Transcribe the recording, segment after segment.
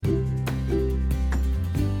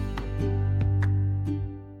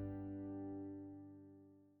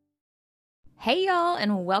Hey, y'all,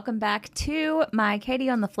 and welcome back to my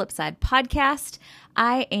Katie on the Flip Side podcast.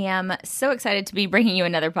 I am so excited to be bringing you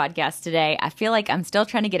another podcast today. I feel like I'm still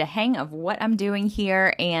trying to get a hang of what I'm doing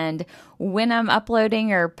here and when I'm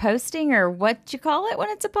uploading or posting or what you call it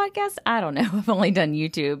when it's a podcast. I don't know. I've only done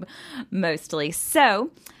YouTube mostly.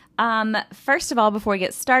 So, first of all, before we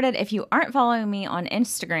get started, if you aren't following me on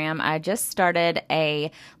Instagram, I just started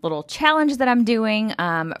a little challenge that I'm doing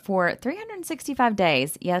for 365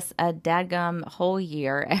 days. Yes, a dadgum whole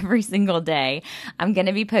year, every single day. I'm going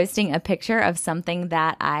to be posting a picture of something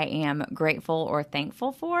that I am grateful or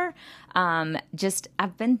thankful for.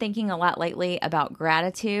 I've been thinking a lot lately about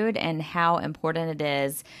gratitude and how important it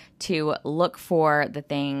is to look for the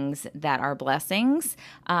things that are blessings.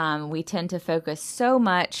 We tend to focus so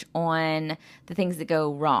much on the things that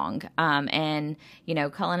go wrong. And,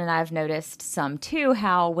 Cullen and I have noticed some too,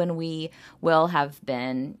 how when we will have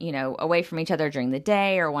been, away from each other during the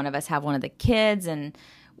day, or one of us have one of the kids and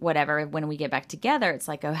whatever, when we get back together, it's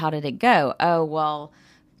like, oh, how did it go? Oh, well,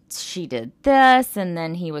 she did this, and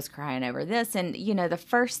then he was crying over this. And, the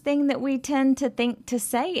first thing that we tend to think to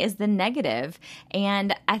say is the negative.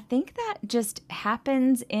 And I think that just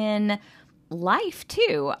happens in life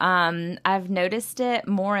too. I've noticed it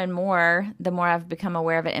more and more the more I've become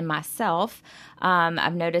aware of it in myself.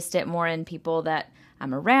 I've noticed it more in people that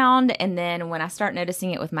I'm around. And then when I start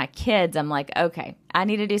noticing it with my kids, I'm like, okay, I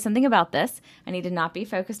need to do something about this. I need to not be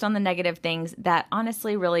focused on the negative things that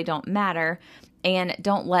honestly really don't matter. And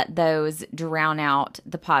don't let those drown out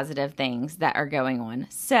the positive things that are going on.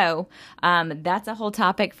 So that's a whole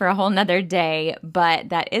topic for a whole nother day, but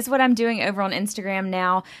that is what I'm doing over on Instagram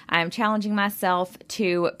now. I'm challenging myself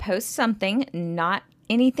to post something, not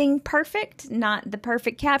anything perfect, not the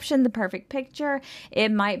perfect caption, the perfect picture.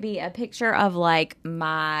 It might be a picture of like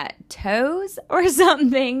my toes or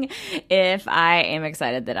something if I am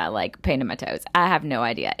excited that I painted my toes. I have no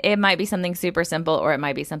idea. It might be something super simple or it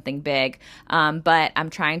might be something big, but I'm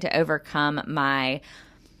trying to overcome my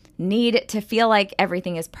need to feel like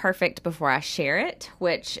everything is perfect before I share it,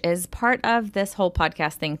 which is part of this whole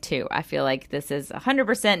podcast thing too. I feel like this is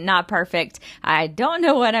 100% not perfect. I don't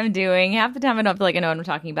know what I'm doing. Half the time I don't feel like I know what I'm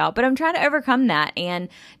talking about, but I'm trying to overcome that and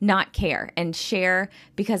not care and share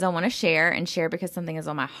because I want to share and share because something is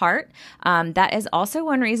on my heart. That is also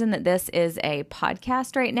one reason that this is a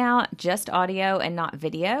podcast right now, just audio and not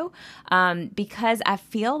video, because I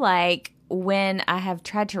feel like when I have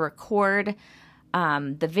tried to record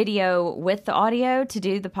the video with the audio to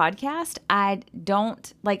do the podcast, I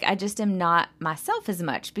just am not myself as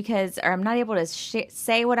much or I'm not able to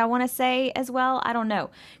say what I want to say as well. I don't know,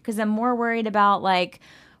 because I'm more worried about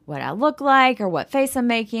what I look like or what face I'm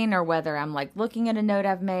making or whether I'm looking at a note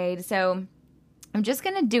I've made. So I'm just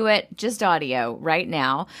going to do it just audio right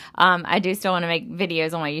now. I do still want to make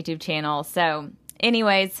videos on my YouTube channel. So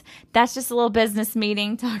anyways, that's just a little business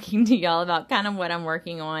meeting talking to y'all about kind of what I'm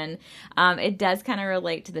working on. It does kind of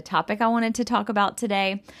relate to the topic I wanted to talk about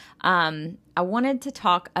today. I wanted to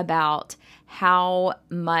talk about how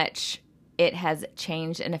much it has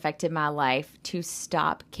changed and affected my life to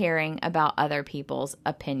stop caring about other people's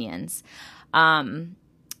opinions.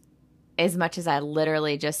 As much as I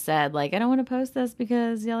literally just said, I don't want to post this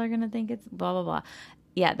because y'all are going to think it's blah, blah, blah.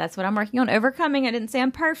 Yeah, that's what I'm working on overcoming. I didn't say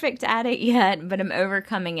I'm perfect at it yet, but I'm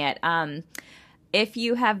overcoming it. If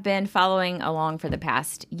you have been following along for the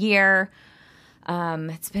past year,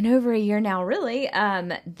 it's been over a year now, really,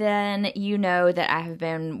 then you know that I have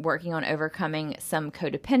been working on overcoming some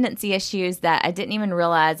codependency issues that I didn't even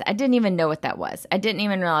realize. I didn't even know what that was. I didn't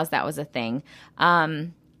even realize that was a thing.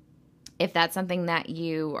 If that's something that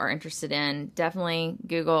you are interested in, definitely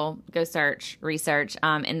Google, go search, research.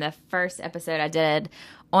 In the first episode I did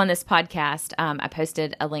on this podcast, I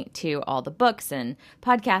posted a link to all the books and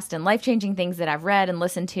podcasts and life-changing things that I've read and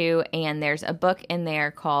listened to. And there's a book in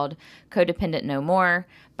there called Codependent No More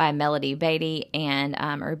by Melody Beatty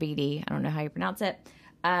or Beatty. I don't know how you pronounce it.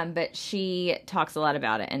 But she talks a lot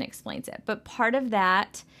about it and explains it. But part of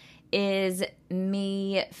that is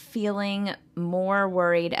me feeling more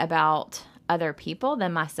worried about other people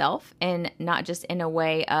than myself, and not just in a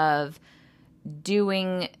way of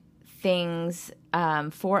doing things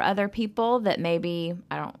for other people that maybe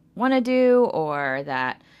I don't want to do or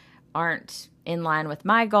that aren't in line with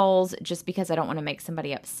my goals just because I don't want to make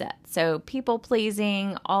somebody upset. So people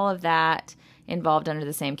pleasing, all of that involved under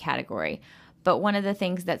the same category. But one of the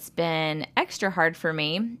things that's been extra hard for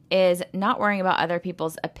me is not worrying about other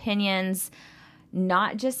people's opinions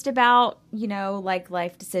not just about, like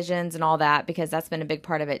life decisions and all that, because that's been a big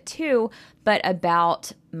part of it too, but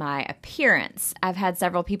about my appearance. I've had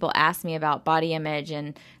several people ask me about body image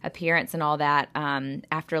and appearance and all that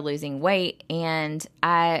after losing weight, and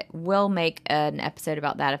I will make an episode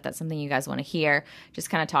about that if that's something you guys want to hear, just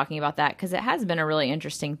kind of talking about that, because it has been a really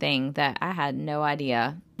interesting thing that I had no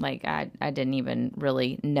idea. Like, I didn't even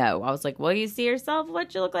really know. I was like, well, you see yourself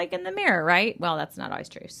what you look like in the mirror, right? Well, that's not always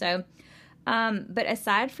true. So, but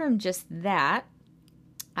aside from just that,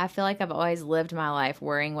 I feel like I've always lived my life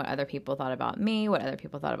worrying what other people thought about me, what other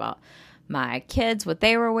people thought about my kids, what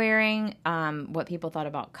they were wearing, what people thought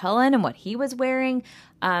about Cullen and what he was wearing.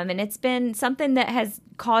 And it's been something that has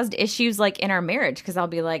caused issues like in our marriage, because I'll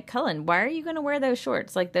be like, Cullen, why are you going to wear those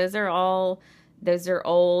shorts? Like, those are old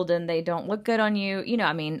and they don't look good on you.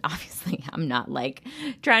 I mean, obviously I'm not like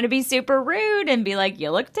trying to be super rude and be like,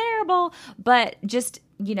 you look terrible, but just,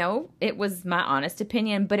 it was my honest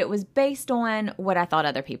opinion, but it was based on what I thought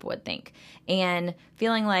other people would think, and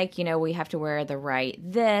feeling like, we have to wear the right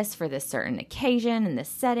this for this certain occasion in this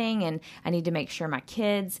setting. And I need to make sure my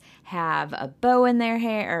kids have a bow in their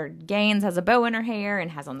hair, or Gaines has a bow in her hair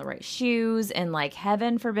and has on the right shoes. And like,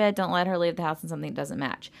 heaven forbid, don't let her leave the house in something that doesn't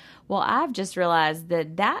match. Well, I've just realized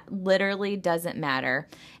that literally doesn't matter.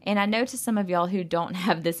 And I know to some of y'all who don't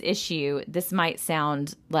have this issue, this might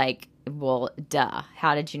sound like, well, duh,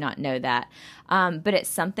 how did you not know that? But it's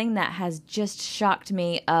something that has just shocked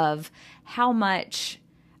me of how much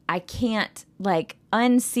I can't like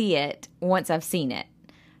unsee it once I've seen it,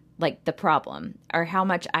 like the problem, or how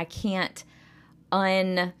much I can't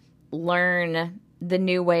unlearn the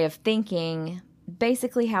new way of thinking.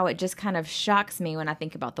 Basically how it just kind of shocks me when I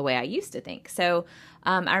think about the way I used to think. So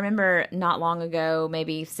I remember not long ago,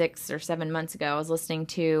 maybe 6 or 7 months ago, I was listening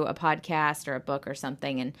to a podcast or a book or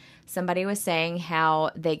something, and somebody was saying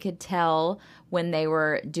how they could tell when they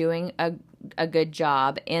were doing a good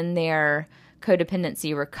job in their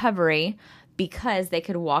codependency recovery because they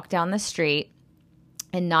could walk down the street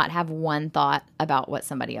and not have one thought about what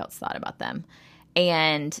somebody else thought about them.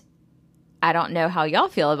 And I don't know how y'all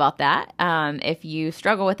feel about that. If you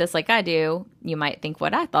struggle with this like I do, you might think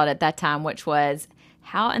what I thought at that time, which was,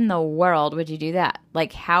 how in the world would you do that?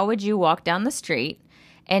 Like, how would you walk down the street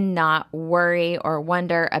and not worry or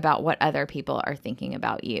wonder about what other people are thinking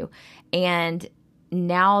about you? And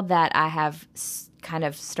now that I have kind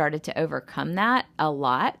of started to overcome that a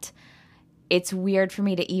lot, it's weird for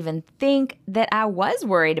me to even think that I was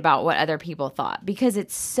worried about what other people thought, because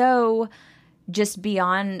it's so just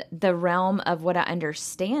beyond the realm of what I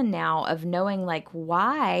understand now, of knowing like,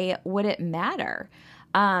 why would it matter?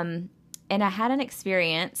 And I had an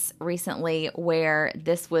experience recently where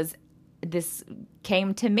this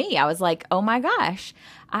came to me. I was like, oh my gosh,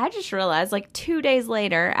 I just realized like 2 days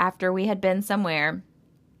later, after we had been somewhere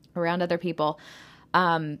around other people,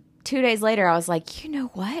 2 days later, I was like, you know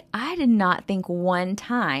what? I did not think one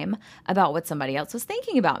time about what somebody else was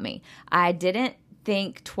thinking about me. I didn't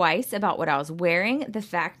think twice about what I was wearing. The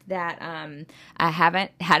fact that I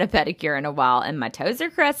haven't had a pedicure in a while and my toes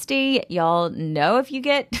are crusty. Y'all know if you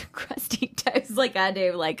get crusty toes like I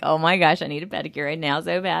do, like, oh my gosh, I need a pedicure right now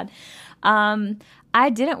so bad. I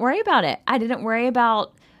didn't worry about it. I didn't worry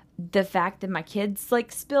about the fact that my kids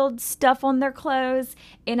like spilled stuff on their clothes,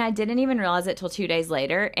 and I didn't even realize it till 2 days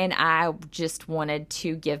later. And I just wanted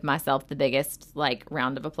to give myself the biggest like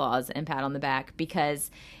round of applause and pat on the back,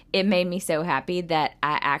 because it made me so happy that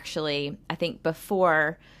I think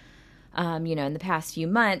before, in the past few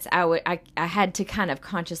months, I had to kind of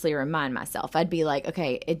consciously remind myself. I'd be like,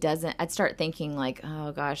 okay, I'd start thinking like,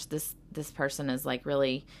 oh gosh, this person is like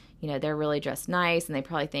really, they're really dressed nice, and they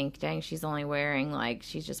probably think, dang, she's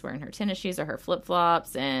just wearing her tennis shoes or her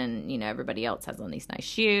flip-flops, and, everybody else has on these nice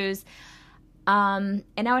shoes. And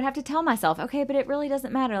I would have to tell myself, okay, but it really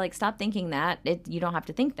doesn't matter. Like, stop thinking that. You don't have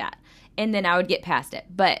to think that. And then I would get past it.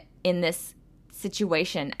 But in this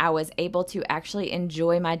situation, I was able to actually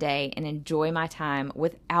enjoy my day and enjoy my time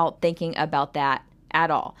without thinking about that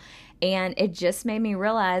at all. And it just made me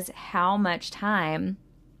realize how much time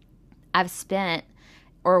I've spent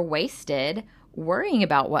or wasted worrying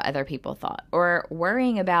about what other people thought, or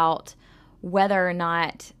worrying about whether or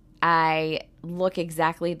not I look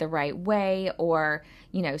exactly the right way, or,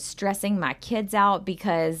 stressing my kids out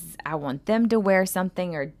because I want them to wear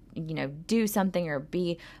something or, do something or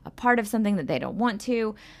be a part of something that they don't want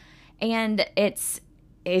to. And it's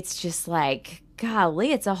just like,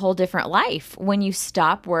 golly, it's a whole different life when you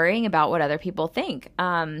stop worrying about what other people think.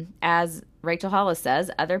 As Rachel Hollis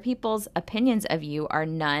says, other people's opinions of you are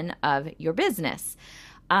none of your business.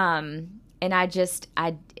 And I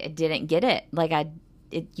didn't get it. Like,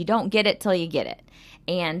 you don't get it till you get it.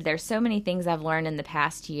 And there's so many things I've learned in the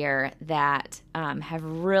past year that have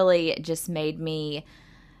really just made me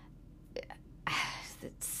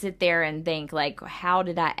sit there and think, like, how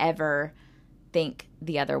did I ever think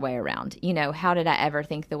the other way around? How did I ever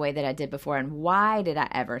think the way that I did before? And why did I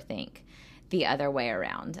ever think the other way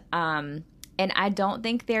around? And I don't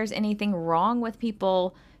think there's anything wrong with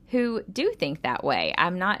people who do think that way.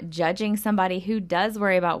 I'm not judging somebody who does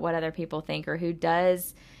worry about what other people think, or who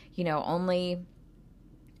does, only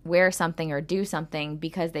wear something or do something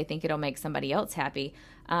because they think it'll make somebody else happy.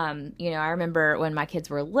 I remember when my kids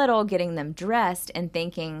were little, getting them dressed and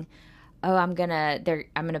thinking, oh, I'm gonna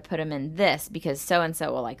put them in this because so and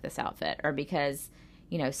so will like this outfit, or because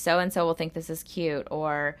so and so will think this is cute,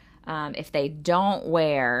 or if they don't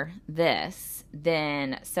wear this,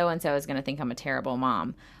 then so and so is going to think I'm a terrible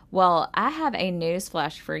mom. Well, I have a news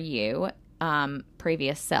flash for you,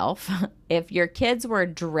 previous self. If your kids were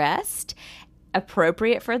dressed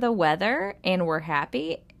appropriate for the weather and were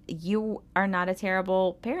happy, you are not a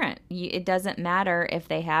terrible parent. It doesn't matter if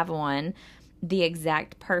they have on the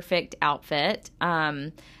exact perfect outfit.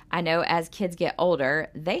 I know as kids get older,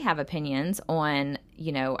 they have opinions on,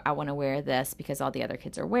 I want to wear this because all the other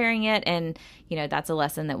kids are wearing it. And, that's a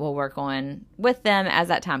lesson that we'll work on with them as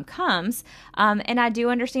that time comes. And I do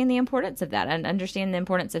understand the importance of that, and understand the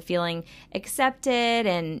importance of feeling accepted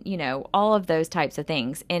and, all of those types of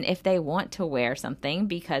things. And if they want to wear something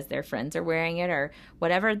because their friends are wearing it or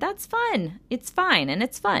whatever, that's fun. It's fine. And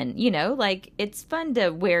it's fun, it's fun to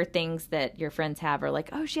wear things that your friends have, or like,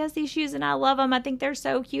 oh, she has these shoes and I love them. I think they're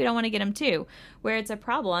so cute. I want to get them too. Where it's a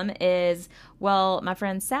problem is, well, my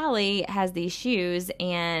friend Sally has these shoes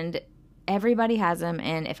and everybody has them.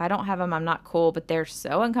 And if I don't have them, I'm not cool, but they're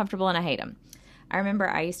so uncomfortable and I hate them. I remember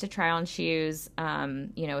I used to try on shoes,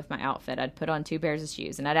 with my outfit. I'd put on 2 pairs of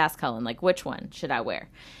shoes and I'd ask Cullen, like, which one should I wear?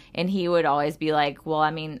 And he would always be like, well,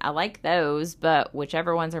 I like those, but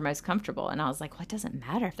whichever ones are most comfortable. And I was like, well, it doesn't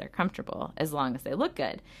matter if they're comfortable as long as they look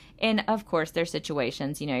good. And of course, there's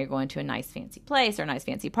situations, you're going to a nice fancy place or a nice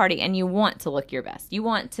fancy party and you want to look your best. You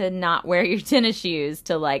want to not wear your tennis shoes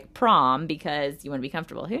to like prom because you want to be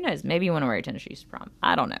comfortable. Who knows? Maybe you want to wear your tennis shoes to prom.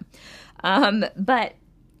 I don't know. But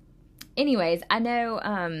anyways, I know,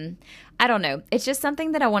 I don't know. It's just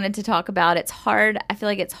something that I wanted to talk about. It's hard. I feel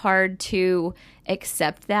like it's hard to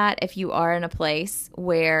accept that if you are in a place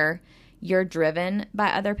where you're driven by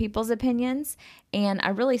other people's opinions. And I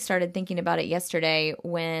really started thinking about it yesterday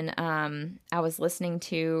when I was listening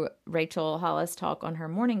to Rachel Hollis talk on her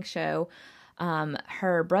morning show.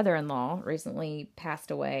 Her brother-in-law recently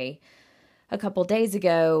passed away a couple days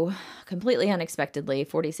ago, completely unexpectedly,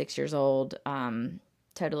 46 years old,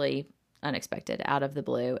 totally unexpected, out of the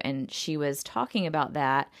blue. And she was talking about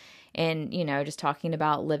that and, just talking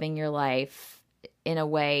about living your life in a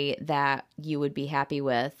way that you would be happy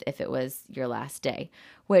with if it was your last day,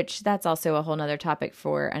 which that's also a whole nother topic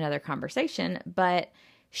for another conversation. But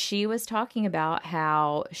she was talking about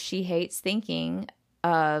how she hates thinking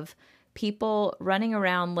of people running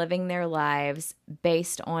around living their lives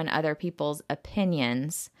based on other people's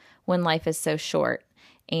opinions when life is so short.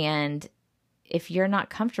 And if you're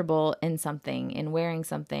not comfortable in something and wearing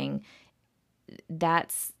something,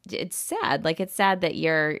 it's sad. Like, it's sad that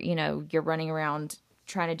you're running around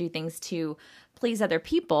trying to do things to please other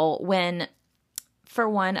people when, for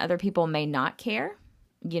one, other people may not care.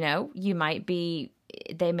 Could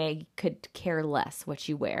care less what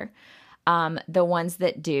you wear. The ones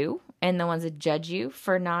that do, and the ones that judge you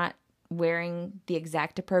for not wearing the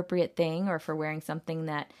exact appropriate thing, or for wearing something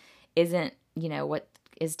that isn't, what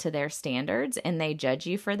is to their standards, and they judge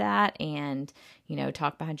you for that and,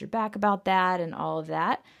 talk behind your back about that and all of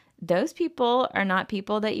that. Those people are not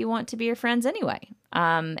people that you want to be your friends anyway.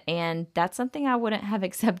 And that's something I wouldn't have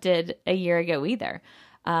accepted a year ago either.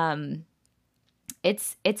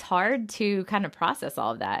 It's hard to kind of process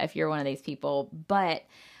all of that if you're one of these people. But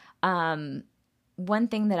one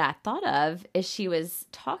thing that I thought of as she was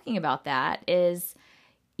talking about that is,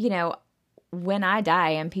 when I die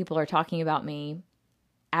and people are talking about me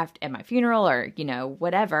at my funeral or,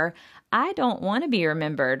 whatever, I don't want to be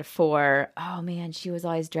remembered for, oh man, she was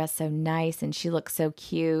always dressed so nice and she looked so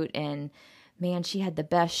cute and man, she had the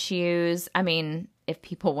best shoes. I mean, if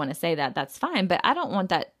people want to say that, that's fine, but I don't want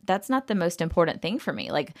that. That's not the most important thing for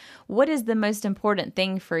me. Like, what is the most important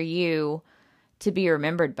thing for you to be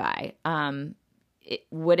remembered by?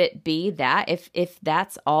 Would it be that if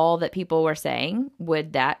that's all that people were saying,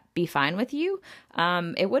 would that be fine with you?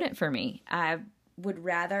 It wouldn't for me. I would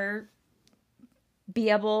rather be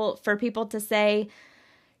able for people to say,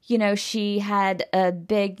 she had a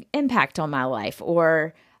big impact on my life,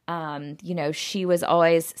 or She was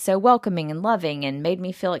always so welcoming and loving and made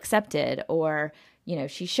me feel accepted, or,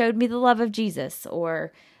 she showed me the love of Jesus,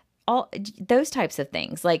 or all those types of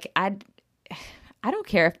things. Like, I don't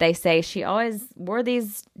care if they say she always wore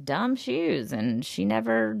these dumb shoes and she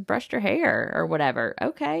never brushed her hair or whatever.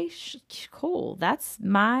 Okay, cool. That's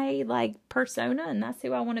my persona and that's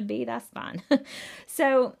who I want to be. That's fine.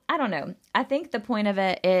 So I don't know. I think the point of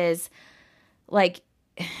it is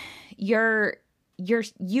you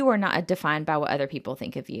are not defined by what other people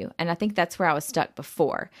think of you. And I think that's where I was stuck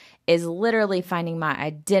before, is literally finding my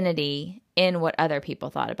identity in what other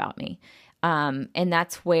people thought about me. And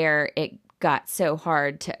that's where it got so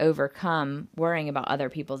hard to overcome worrying about other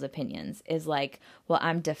people's opinions, is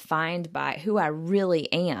I'm defined by who I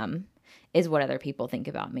really am is what other people think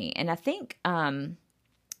about me. And I think I've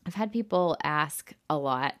had people ask a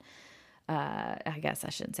lot. I guess I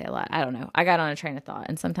shouldn't say a lot. I don't know. I got on a train of thought,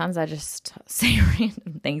 and sometimes I just say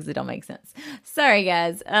random things that don't make sense. Sorry,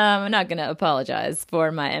 guys. I'm not going to apologize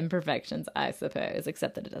for my imperfections, I suppose,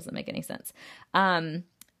 except that it doesn't make any sense.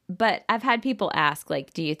 But I've had people ask,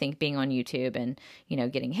 do you think being on YouTube and,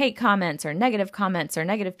 getting hate comments or negative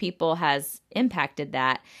people has impacted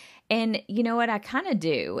that? And you know what? I kind of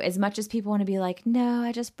do, as much as people want to be like, no,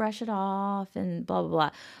 I just brush it off and blah, blah,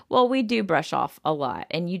 blah. Well, we do brush off a lot,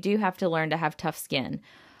 and you do have to learn to have tough skin.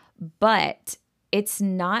 But it's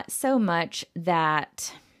not so much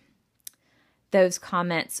that those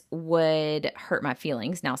comments would hurt my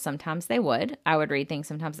feelings. Now, sometimes they would. I would read things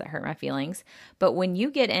sometimes that hurt my feelings. But when you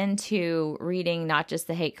get into reading not just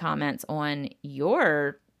the hate comments on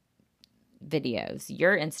your videos,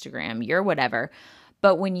 your Instagram, your whatever,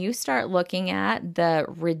 but when you start looking at the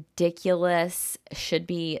ridiculous, should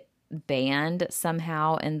be banned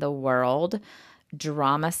somehow in the world,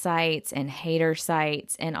 drama sites and hater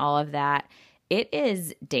sites and all of that, it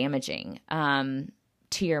is damaging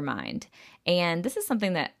to your mind. And this is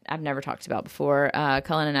something that I've never talked about before.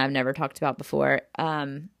 Cullen and I have never talked about before.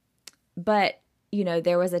 But,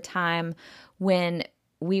 there was a time when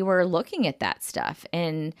we were looking at that stuff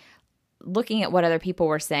and looking at what other people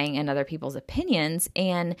were saying and other people's opinions.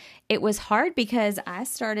 And it was hard because I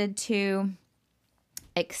started to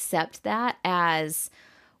accept that as,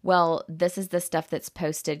 well, this is the stuff that's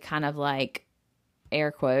posted kind of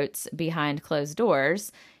air quotes behind closed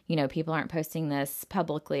doors. People aren't posting this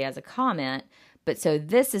publicly as a comment, but so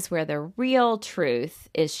this is where the real truth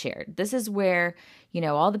is shared. This is where,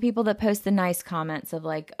 all the people that post the nice comments of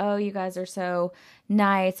oh, you guys are so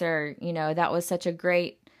nice, or, that was such a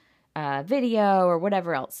great video or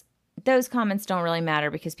whatever else. Those comments don't really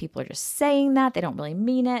matter because people are just saying that. They don't really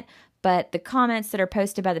mean it. But the comments that are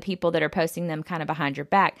posted by the people that are posting them kind of behind your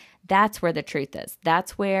back, that's where the truth is.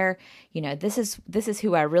 That's where, this is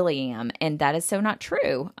who I really am. And that is so not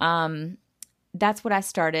true. That's what I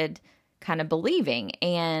started kind of believing,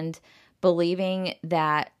 and believing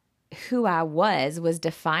that who I was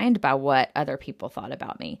defined by what other people thought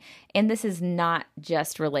about me. And this is not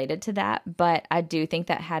just related to that, but I do think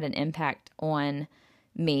that had an impact on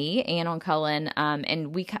me and on Cullen.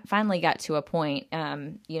 And we finally got to a point,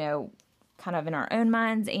 kind of in our own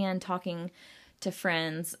minds and talking to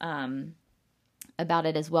friends about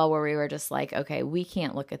it as well, where we were just okay, we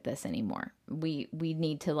can't look at this anymore. We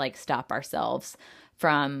need to stop ourselves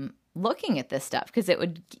from looking at this stuff, because it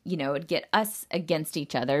would, it would get us against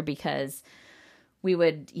each other, because we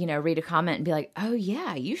would, read a comment and be like, oh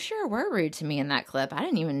yeah, you sure were rude to me in that clip. I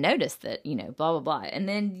didn't even notice that, blah, blah, blah. And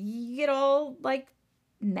then you get all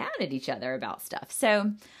mad at each other about stuff.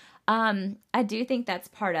 So I do think that's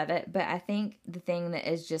part of it, but I think the thing that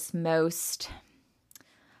is just most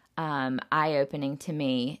eye-opening to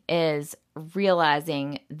me is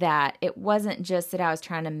realizing that it wasn't just that I was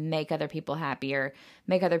trying to make other people happy or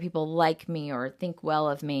make other people like me or think well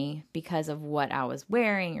of me because of what I was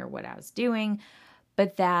wearing or what I was doing,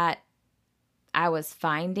 but that I was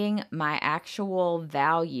finding my actual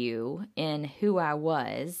value in who I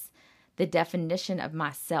was, the definition of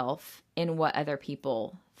myself, in what other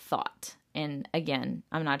people thought. And again,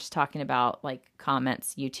 I'm not just talking about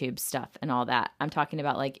comments, YouTube stuff and all that. I'm talking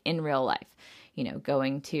about in real life,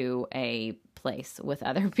 going to a place with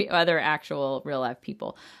other actual real life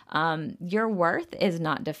people. Your worth is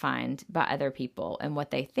not defined by other people and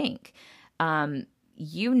what they think.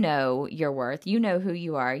 You know your worth, you know who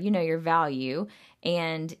you are, you know your value,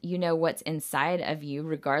 and you know what's inside of you,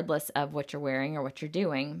 regardless of what you're wearing or what you're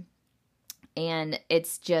doing. And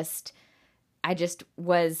it's just, I just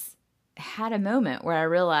had a moment where I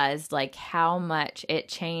realized how much it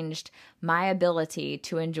changed my ability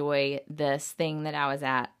to enjoy this thing that I was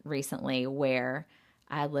at recently, where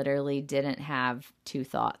I literally didn't have two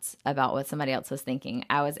thoughts about what somebody else was thinking.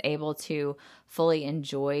 I was able to fully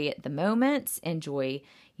enjoy the moments, enjoy,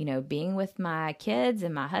 being with my kids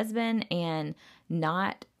and my husband, and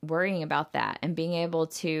not worrying about that, and being able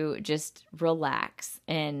to just relax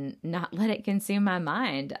and not let it consume my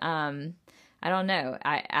mind. I don't know.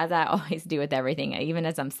 As I always do with everything, even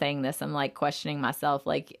as I'm saying this, I'm like questioning myself,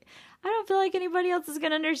 like, I don't feel like anybody else is going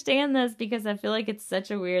to understand this, because I feel like it's such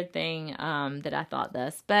a weird thing that I thought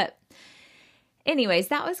this. But anyways,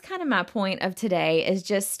 that was kind of my point of today, is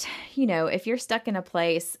just, if you're stuck in a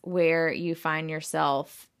place where you find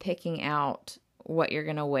yourself picking out what you're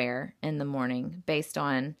going to wear in the morning based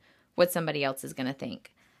on what somebody else is going to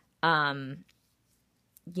think,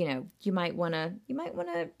 you might want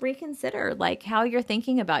to reconsider like how you're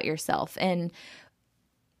thinking about yourself. And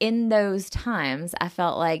in those times, I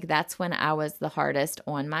felt like that's when I was the hardest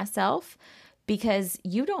on myself, because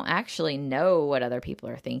you don't actually know what other people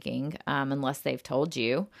are thinking unless they've told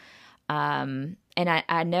you. And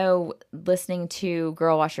I know, listening to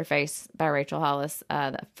Girl Wash Your Face by Rachel Hollis,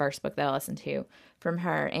 the first book that I listened to from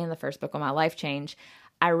her, and the first book on my life change,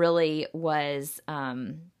 I really was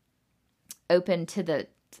open to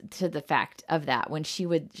the fact of that, when she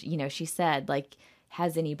would, she said, like,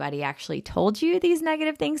 has anybody actually told you these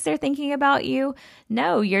negative things they're thinking about you?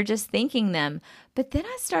 No, you're just thinking them. But then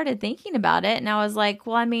I started thinking about it, and I was like,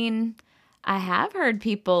 well, I mean, I have heard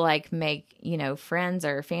people like make, friends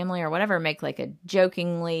or family or whatever, make like a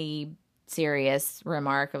jokingly serious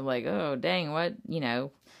remark of like, oh, dang, what,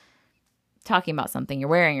 talking about something you're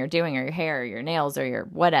wearing or doing, or your hair or your nails or your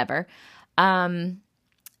whatever. And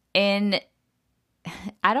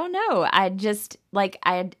I don't know. I just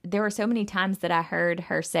there were so many times that I heard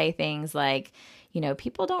her say things like,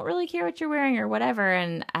 people don't really care what you're wearing or whatever.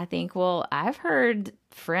 And I think, well, I've heard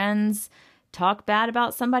friends talk bad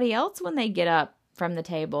about somebody else when they get up from the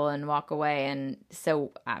table and walk away. And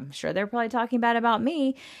so I'm sure they're probably talking bad about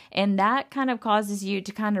me. And that kind of causes you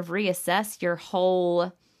to kind of reassess your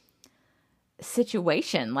whole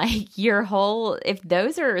situation, like if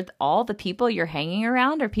those are all the people you're hanging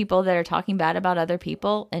around, or people that are talking bad about other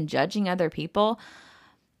people and judging other people,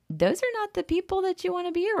 those are not the people that you want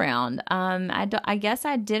to be around. I guess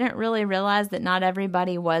I didn't really realize that not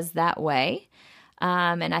everybody was that way.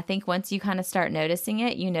 And I think once you kind of start noticing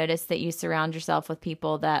it, you notice that you surround yourself with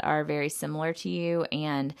people that are very similar to you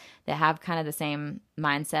and that have kind of the same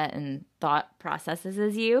mindset and thought processes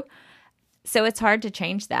as you. So it's hard to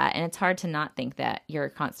change that, and it's hard to not think that you're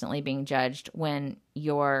constantly being judged when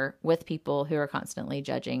you're with people who are constantly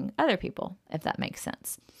judging other people, if that makes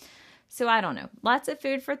sense. So I don't know. Lots of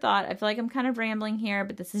food for thought. I feel like I'm kind of rambling here,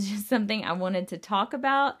 but this is just something I wanted to talk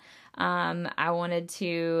about. I wanted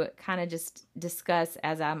to kind of just discuss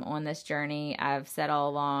as I'm on this journey. I've said all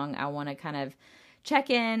along, I want to kind of check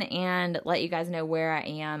in and let you guys know where I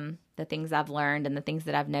am, the things I've learned, and the things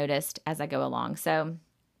that I've noticed as I go along. So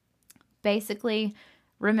basically,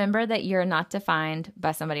 remember that you're not defined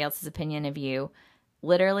by somebody else's opinion of you.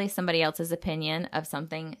 Literally somebody else's opinion of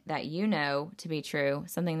something that you know to be true,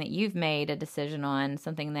 something that you've made a decision on,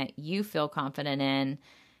 something that you feel confident in,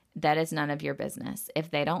 that is none of your business.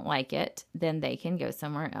 If they don't like it, then they can go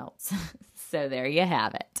somewhere else. So there you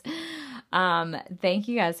have it. Thank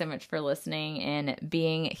you guys so much for listening and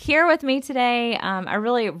being here with me today. I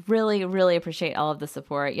really, really, really appreciate all of the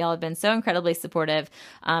support. Y'all have been so incredibly supportive,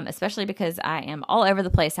 especially because I am all over the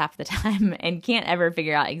place half the time and can't ever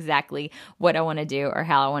figure out exactly what I want to do or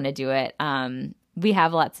how I want to do it. We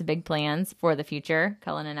have lots of big plans for the future,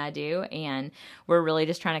 Cullen and I do, and we're really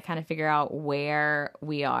just trying to kind of figure out where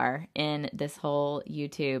we are in this whole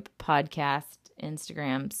YouTube, podcast,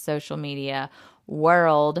 Instagram, social media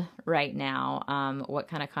world right now, what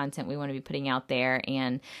kind of content we want to be putting out there.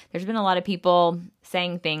 And there's been a lot of people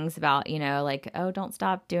saying things about, like, oh, don't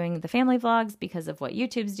stop doing the family vlogs because of what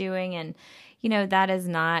YouTube's doing. And, that is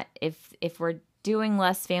not, if we're doing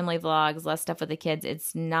less family vlogs, less stuff with the kids,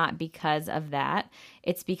 it's not because of that.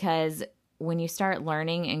 It's because when you start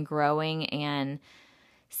learning and growing and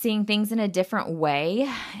seeing things in a different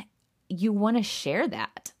way, you want to share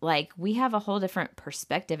that. Like, we have a whole different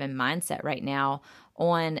perspective and mindset right now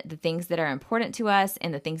on the things that are important to us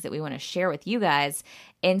and the things that we want to share with you guys.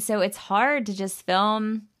 And so it's hard to just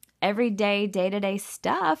film everyday, day-to-day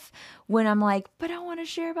stuff when I'm like, but I want to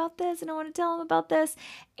share about this and I want to tell them about this.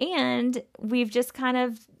 And we've just kind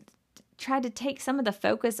of tried to take some of the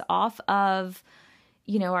focus off of,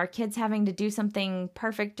 our kids having to do something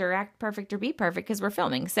perfect or act perfect or be perfect because we're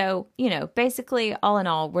filming. So, basically, all in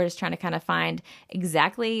all, we're just trying to kind of find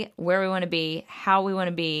exactly where we want to be, how we want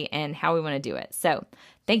to be, and how we want to do it. So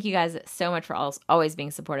thank you guys so much for always being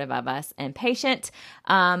supportive of us and patient.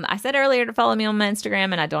 I said earlier to follow me on my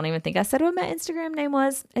Instagram, and I don't even think I said what my Instagram name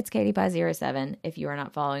was. It's KatiePie07. If you are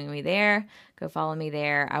not following me there, go follow me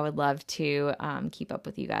there. I would love to keep up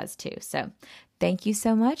with you guys too. So thank you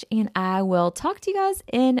so much, and I will talk to you guys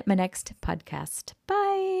in my next podcast. Bye.